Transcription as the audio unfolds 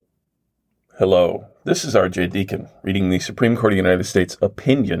Hello, this is R.J. Deacon reading the Supreme Court of the United States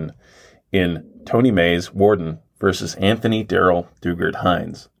opinion in Tony Mays, Warden versus Anthony Darrell Dugard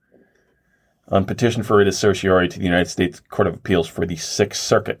Hines on petition for writ of certiorari to the United States Court of Appeals for the Sixth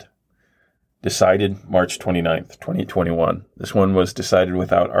Circuit. Decided March 29th, 2021. This one was decided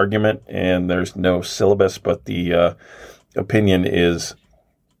without argument, and there's no syllabus, but the opinion is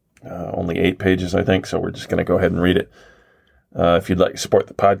only 8 pages, I think, so we're just going to go ahead and read it. If you'd like to support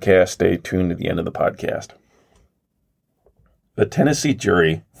the podcast, stay tuned to the end of the podcast. A Tennessee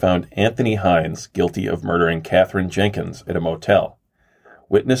jury found Anthony Hines guilty of murdering Catherine Jenkins at a motel.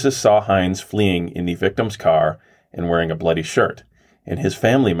 Witnesses saw Hines fleeing in the victim's car and wearing a bloody shirt, and his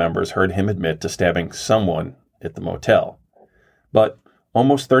family members heard him admit to stabbing someone at the motel. But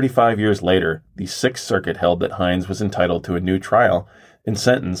almost 35 years later, the Sixth Circuit held that Hines was entitled to a new trial and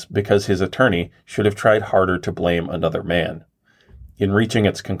sentence because his attorney should have tried harder to blame another man. In reaching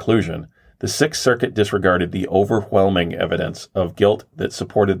its conclusion, the Sixth Circuit disregarded the overwhelming evidence of guilt that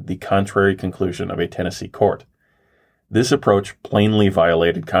supported the contrary conclusion of a Tennessee court. This approach plainly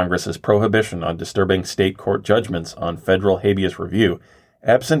violated Congress's prohibition on disturbing state court judgments on federal habeas review,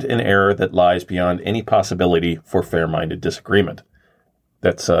 absent an error that lies beyond any possibility for fair-minded disagreement.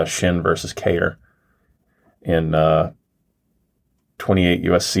 That's Shin versus Kayer in 28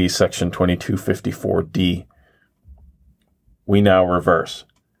 U.S.C. Section 2254D. We now reverse.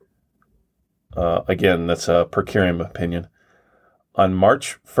 Again, that's a per curiam opinion. On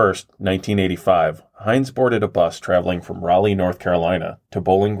March 1st, 1985, Hines boarded a bus traveling from Raleigh, North Carolina to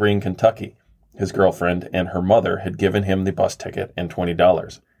Bowling Green, Kentucky. His girlfriend and her mother had given him the bus ticket and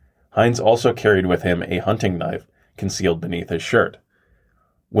 $20. Hines also carried with him a hunting knife concealed beneath his shirt.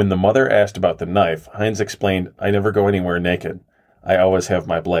 When the mother asked about the knife, Hines explained, "I never go anywhere naked. I always have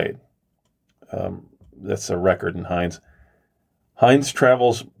my blade." That's a record in Hines. Hines'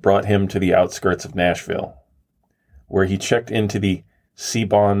 travels brought him to the outskirts of Nashville, where he checked into the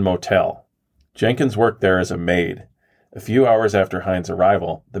Seabawn Motel. Jenkins worked there as a maid. A few hours after Hines'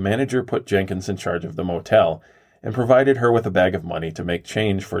 arrival, the manager put Jenkins in charge of the motel and provided her with a bag of money to make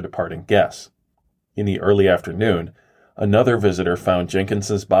change for departing guests. In the early afternoon, another visitor found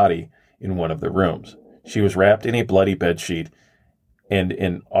Jenkins's body in one of the rooms. She was wrapped in a bloody bedsheet, and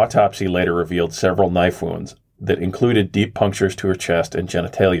an autopsy later revealed several knife wounds that included deep punctures to her chest and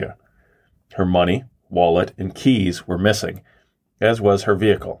genitalia. Her money, wallet, and keys were missing, as was her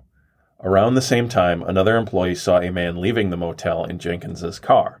vehicle. Around the same time, another employee saw a man leaving the motel in Jenkins's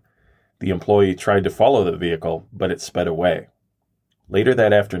car. The employee tried to follow the vehicle, but it sped away. Later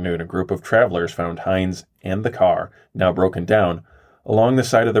that afternoon, a group of travelers found Hines and the car, now broken down, along the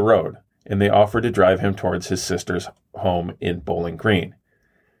side of the road, and they offered to drive him towards his sister's home in Bowling Green.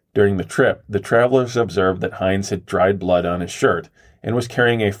 During the trip, the travelers observed that Hines had dried blood on his shirt and was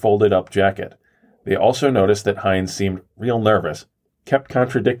carrying a folded-up jacket. They also noticed that Hines seemed real nervous, kept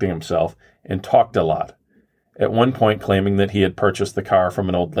contradicting himself, and talked a lot, at one point claiming that he had purchased the car from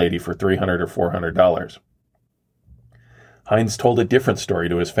an old lady for $300 or $400. Hines told a different story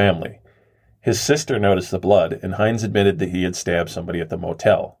to his family. His sister noticed the blood, and Hines admitted that he had stabbed somebody at the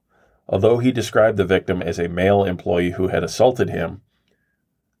motel. Although he described the victim as a male employee who had assaulted him,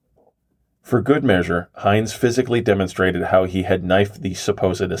 for good measure, Hines physically demonstrated how he had knifed the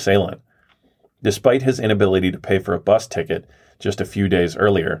supposed assailant. Despite his inability to pay for a bus ticket just a few days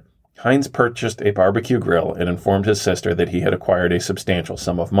earlier, Hines purchased a barbecue grill and informed his sister that he had acquired a substantial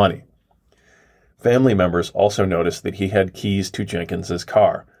sum of money. Family members also noticed that he had keys to Jenkins's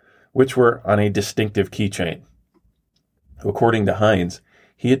car, which were on a distinctive keychain. According to Hines,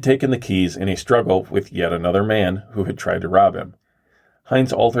 he had taken the keys in a struggle with yet another man who had tried to rob him.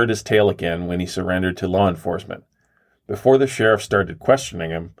 Hines altered his tale again when he surrendered to law enforcement. Before the sheriff started questioning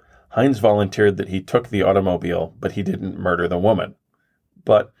him, Hines volunteered that he took the automobile, but he didn't murder the woman.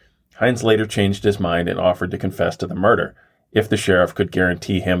 But Hines later changed his mind and offered to confess to the murder, if the sheriff could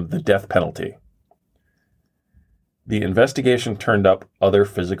guarantee him the death penalty. The investigation turned up other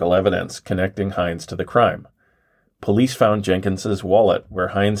physical evidence connecting Hines to the crime. Police found Jenkins's wallet where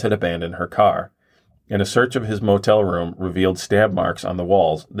Hines had abandoned her car, and a search of his motel room revealed stab marks on the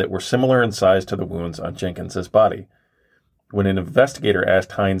walls that were similar in size to the wounds on Jenkins's body. When an investigator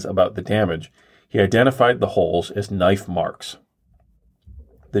asked Hines about the damage, he identified the holes as knife marks.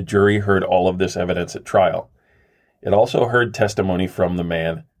 The jury heard all of this evidence at trial. It also heard testimony from the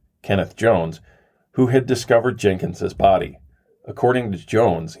man, Kenneth Jones, who had discovered Jenkins's body. According to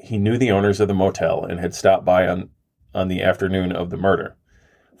Jones, he knew the owners of the motel and had stopped by on the afternoon of the murder.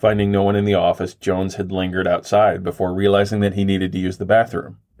 Finding no one in the office, Jones had lingered outside before realizing that he needed to use the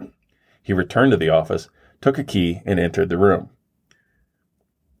bathroom. He returned to the office, took a key, and entered the room.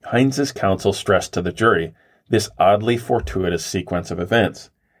 Hines' counsel stressed to the jury this oddly fortuitous sequence of events,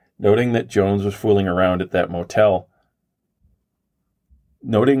 noting Jones was fooling around that motel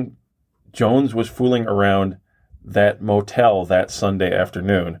that Sunday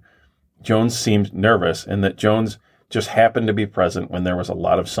afternoon. Jones seemed nervous, and that Jones just happened to be present when there was a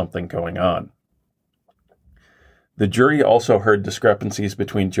lot of something going on. The jury also heard discrepancies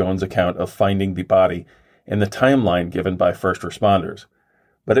between Jones' account of finding the body and the timeline given by first responders,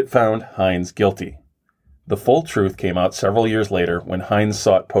 but it found Hines guilty. The full truth came out several years later when Hines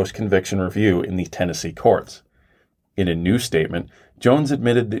sought post-conviction review in the Tennessee courts. In a new statement, Jones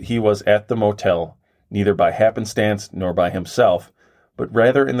admitted that he was at the motel, neither by happenstance nor by himself, but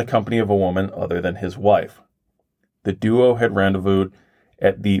rather in the company of a woman other than his wife. The duo had rendezvoused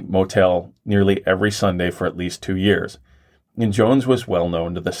at the motel nearly every Sunday for at least 2 years, and Jones was well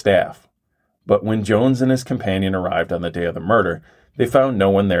known to the staff. But when Jones and his companion arrived on the day of the murder, they found no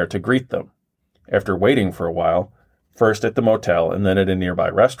one there to greet them. After waiting for a while, first at the motel and then at a nearby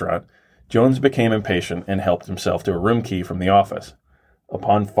restaurant, Jones became impatient and helped himself to a room key from the office.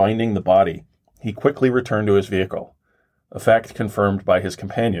 Upon finding the body, he quickly returned to his vehicle, a fact confirmed by his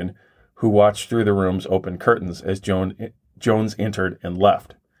companion, who watched through the room's open curtains as Jones entered and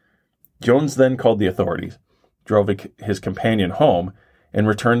left. Jones then called the authorities, drove his companion home, and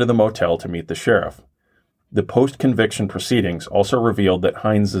returned to the motel to meet the sheriff. The post-conviction proceedings also revealed that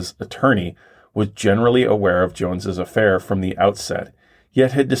Hines' attorney was generally aware of Jones's affair from the outset,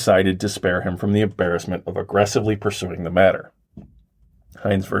 yet had decided to spare him from the embarrassment of aggressively pursuing the matter.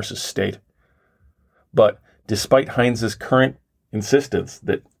 Hines versus State. But despite Hines' current insistence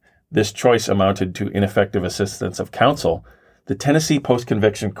that this choice amounted to ineffective assistance of counsel, the Tennessee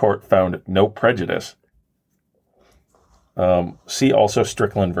post-conviction court found no prejudice. See also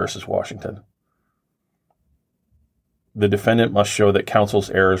Strickland versus Washington. The defendant must show that counsel's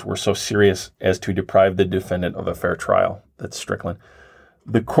errors were so serious as to deprive the defendant of a fair trial. That's Strickland.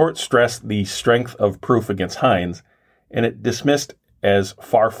 The court stressed the strength of proof against Hines, and it dismissed as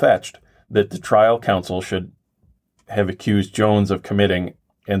far-fetched that the trial counsel should have accused Jones of committing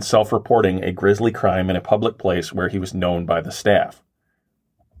and self-reporting a grisly crime in a public place where he was known by the staff.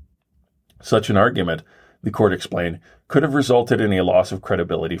 Such an argument, the court explained, could have resulted in a loss of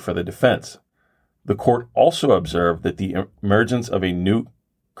credibility for the defense. The court also observed that the emergence of a new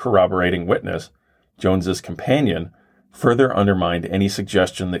corroborating witness, Jones's companion, further undermined any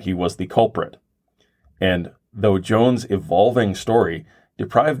suggestion that he was the culprit. And though Jones' evolving story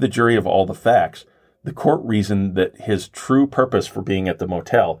deprived the jury of all the facts, the court reasoned that his true purpose for being at the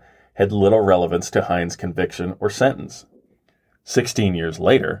motel had little relevance to Hines' conviction or sentence. 16 years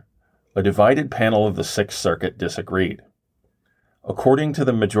later, a divided panel of the Sixth Circuit disagreed. According to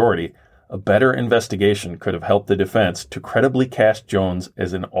the majority, a better investigation could have helped the defense to credibly cast Jones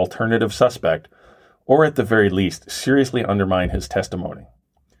as an alternative suspect, or at the very least, seriously undermine his testimony.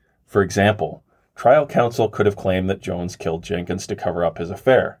 For example, trial counsel could have claimed that Jones killed Jenkins to cover up his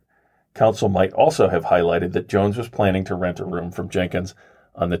affair. Counsel might also have highlighted that Jones was planning to rent a room from Jenkins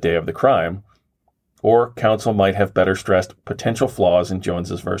on the day of the crime, or counsel might have better stressed potential flaws in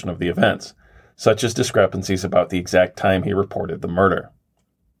Jones's version of the events, such as discrepancies about the exact time he reported the murder.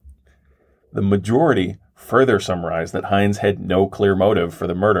 The majority further summarized that Hines had no clear motive for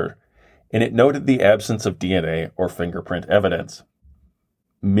the murder, and it noted the absence of DNA or fingerprint evidence.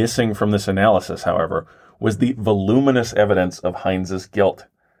 Missing from this analysis, however, was the voluminous evidence of Hines' guilt.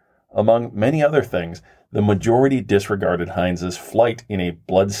 Among many other things, the majority disregarded Hines' flight in a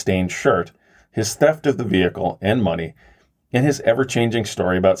blood-stained shirt, his theft of the vehicle and money, and his ever-changing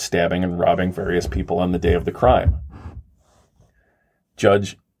story about stabbing and robbing various people on the day of the crime.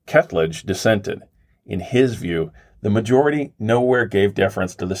 Judge Ketledge dissented. In his view, the majority nowhere gave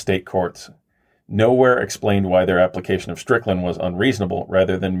deference to the state courts, nowhere explained why their application of Strickland was unreasonable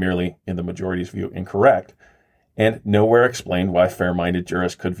rather than merely, in the majority's view, incorrect, and nowhere explained why fair-minded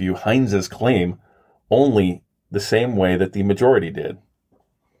jurists could view Hines' claim only the same way that the majority did.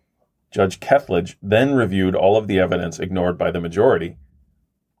 Judge Ketledge then reviewed all of the evidence ignored by the majority.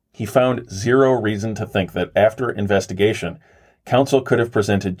 He found zero reason to think that after investigation, counsel could have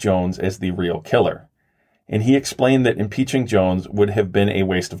presented Jones as the real killer, and he explained that impeaching Jones would have been a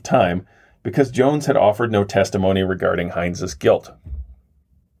waste of time because Jones had offered no testimony regarding Hines' guilt.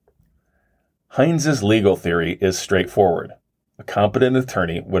 Hines' legal theory is straightforward. A competent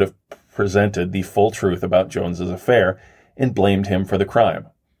attorney would have presented the full truth about Jones's affair and blamed him for the crime.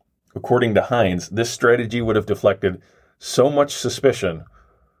 According to Hines, this strategy would have deflected so much suspicion,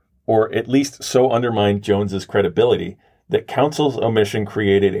 or at least so undermined Jones's credibility, that counsel's omission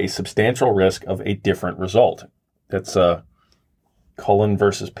created a substantial risk of a different result. That's Cullen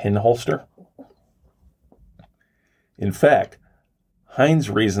versus Pinholster. In fact, Hines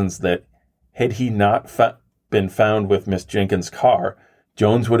reasons that had he not been found with Miss Jenkins' car,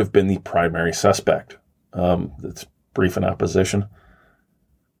 Jones would have been the primary suspect. That's brief in opposition.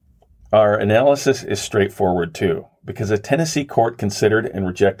 Our analysis is straightforward too. Because a Tennessee court considered and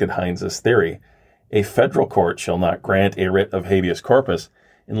rejected Hines's theory, a federal court shall not grant a writ of habeas corpus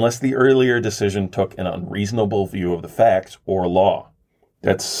unless the earlier decision took an unreasonable view of the facts or law.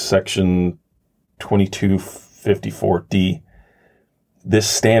 That's section 2254D. This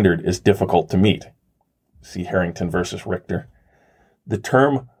standard is difficult to meet. See Harrington versus Richter. The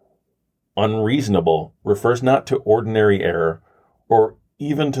term unreasonable refers not to ordinary error or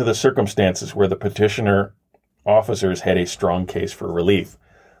even to the circumstances where the petitioner officers had a strong case for relief,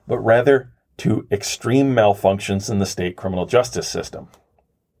 but rather to extreme malfunctions in the state criminal justice system.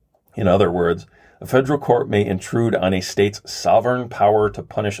 In other words, a federal court may intrude on a state's sovereign power to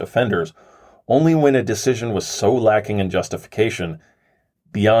punish offenders only when a decision was so lacking in justification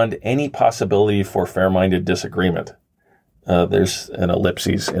beyond any possibility for fair-minded disagreement. There's an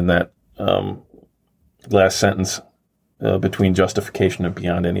ellipses in that last sentence between justification and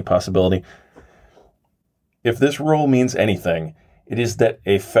beyond any possibility. If this rule means anything, it is that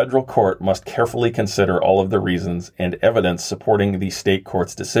a federal court must carefully consider all of the reasons and evidence supporting the state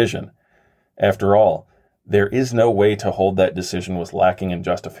court's decision. After all, there is no way to hold that decision was lacking in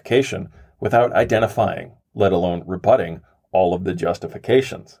justification without identifying, let alone rebutting, all of the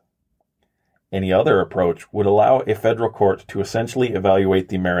justifications. Any other approach would allow a federal court to essentially evaluate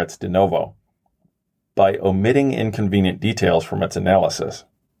the merits de novo by omitting inconvenient details from its analysis.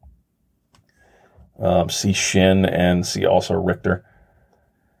 See Shin and see also Richter.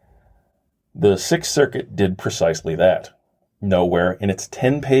 The Sixth Circuit did precisely that. Nowhere in its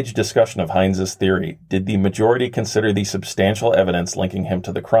 10-page discussion of Hines's theory did the majority consider the substantial evidence linking him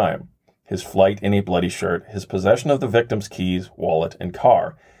to the crime: his flight in a bloody shirt, his possession of the victim's keys, wallet, and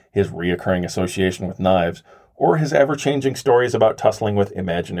car, his reoccurring association with knives, or his ever-changing stories about tussling with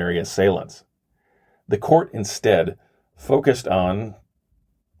imaginary assailants. The court instead focused on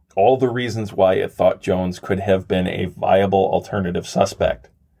all the reasons why it thought Jones could have been a viable alternative suspect.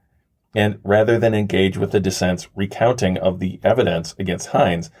 And rather than engage with the dissent's recounting of the evidence against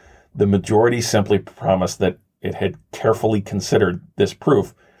Hines, the majority simply promised that it had carefully considered this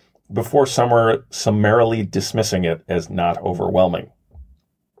proof before summarily dismissing it as not overwhelming.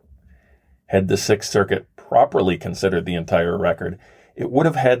 Had the Sixth Circuit properly considered the entire record, it would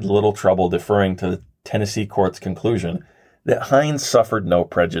have had little trouble deferring to the Tennessee court's conclusion that Hines suffered no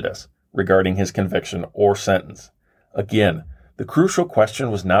prejudice regarding his conviction or sentence. Again, the crucial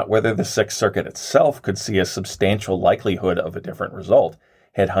question was not whether the Sixth Circuit itself could see a substantial likelihood of a different result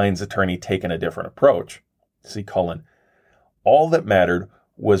had Hines' attorney taken a different approach. See Cullen. All that mattered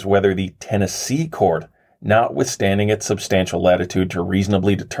was whether the Tennessee court, notwithstanding its substantial latitude to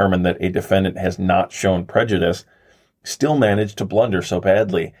reasonably determine that a defendant has not shown prejudice, still managed to blunder so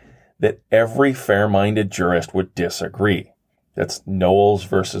badly that every fair-minded jurist would disagree. That's Knowles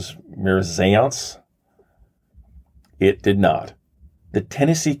versus Mirzaeans. It did not. The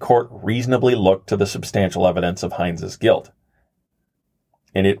Tennessee court reasonably looked to the substantial evidence of Hines's guilt,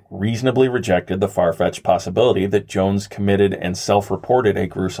 and it reasonably rejected the far-fetched possibility that Jones committed and self-reported a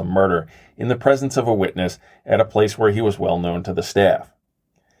gruesome murder in the presence of a witness at a place where he was well known to the staff.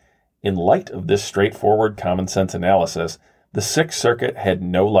 In light of this straightforward common-sense analysis, the Sixth Circuit had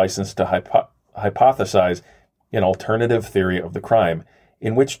no license to hypothesize an alternative theory of the crime,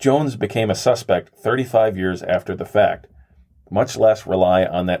 in which Jones became a suspect 35 years after the fact, much less rely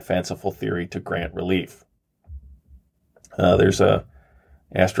on that fanciful theory to grant relief. There's a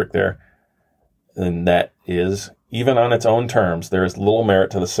asterisk there, and that is, even on its own terms, there is little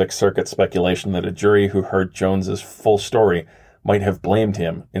merit to the Sixth Circuit speculation that a jury who heard Jones's full story might have blamed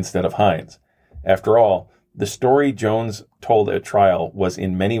him instead of Hines. After all, the story Jones told at trial was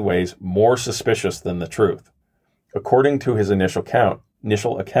in many ways more suspicious than the truth. According to his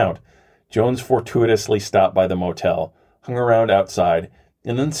initial account, Jones fortuitously stopped by the motel, hung around outside,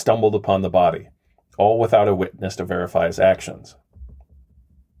 and then stumbled upon the body, all without a witness to verify his actions.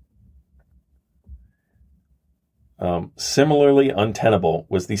 Similarly untenable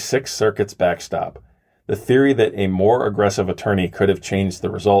was the Sixth Circuit's backstop, the theory that a more aggressive attorney could have changed the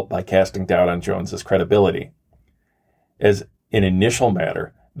result by casting doubt on Jones's credibility. As an initial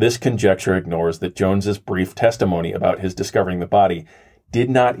matter, this conjecture ignores that Jones's brief testimony about his discovering the body did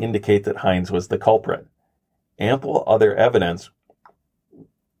not indicate that Hines was the culprit. Ample other evidence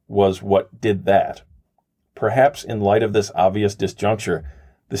was what did that. Perhaps in light of this obvious disjuncture,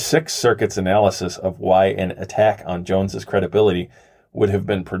 the Sixth Circuit's analysis of why an attack on Jones's credibility would have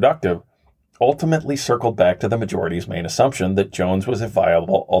been productive ultimately circled back to the majority's main assumption that Jones was a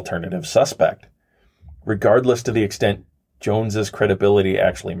viable alternative suspect. Regardless to the extent Jones's credibility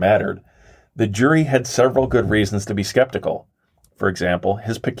actually mattered, the jury had several good reasons to be skeptical. For example,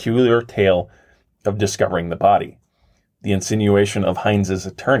 his peculiar tale of discovering the body, the insinuation of Hines'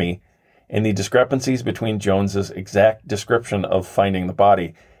 attorney, and the discrepancies between Jones's exact description of finding the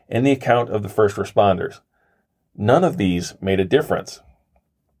body and the account of the first responders. None of these made a difference.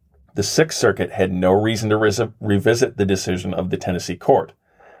 The Sixth Circuit had no reason to revisit the decision of the Tennessee court,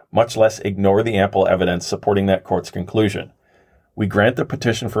 much less ignore the ample evidence supporting that court's conclusion. We grant the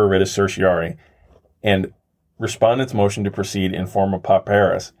petition for a writ of certiorari and respondent's motion to proceed in forma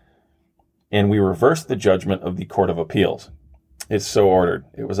pauperis, and we reverse the judgment of the Court of Appeals. It's so ordered.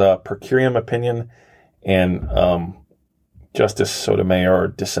 It was a per curiam opinion, and Justice Sotomayor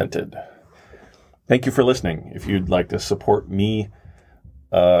dissented. Thank you for listening. If you'd like to support me,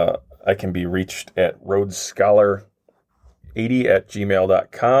 I can be reached at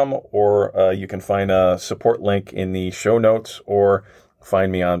rhodesscholar80@gmail.com, or you can find a support link in the show notes, or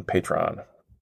find me on Patreon.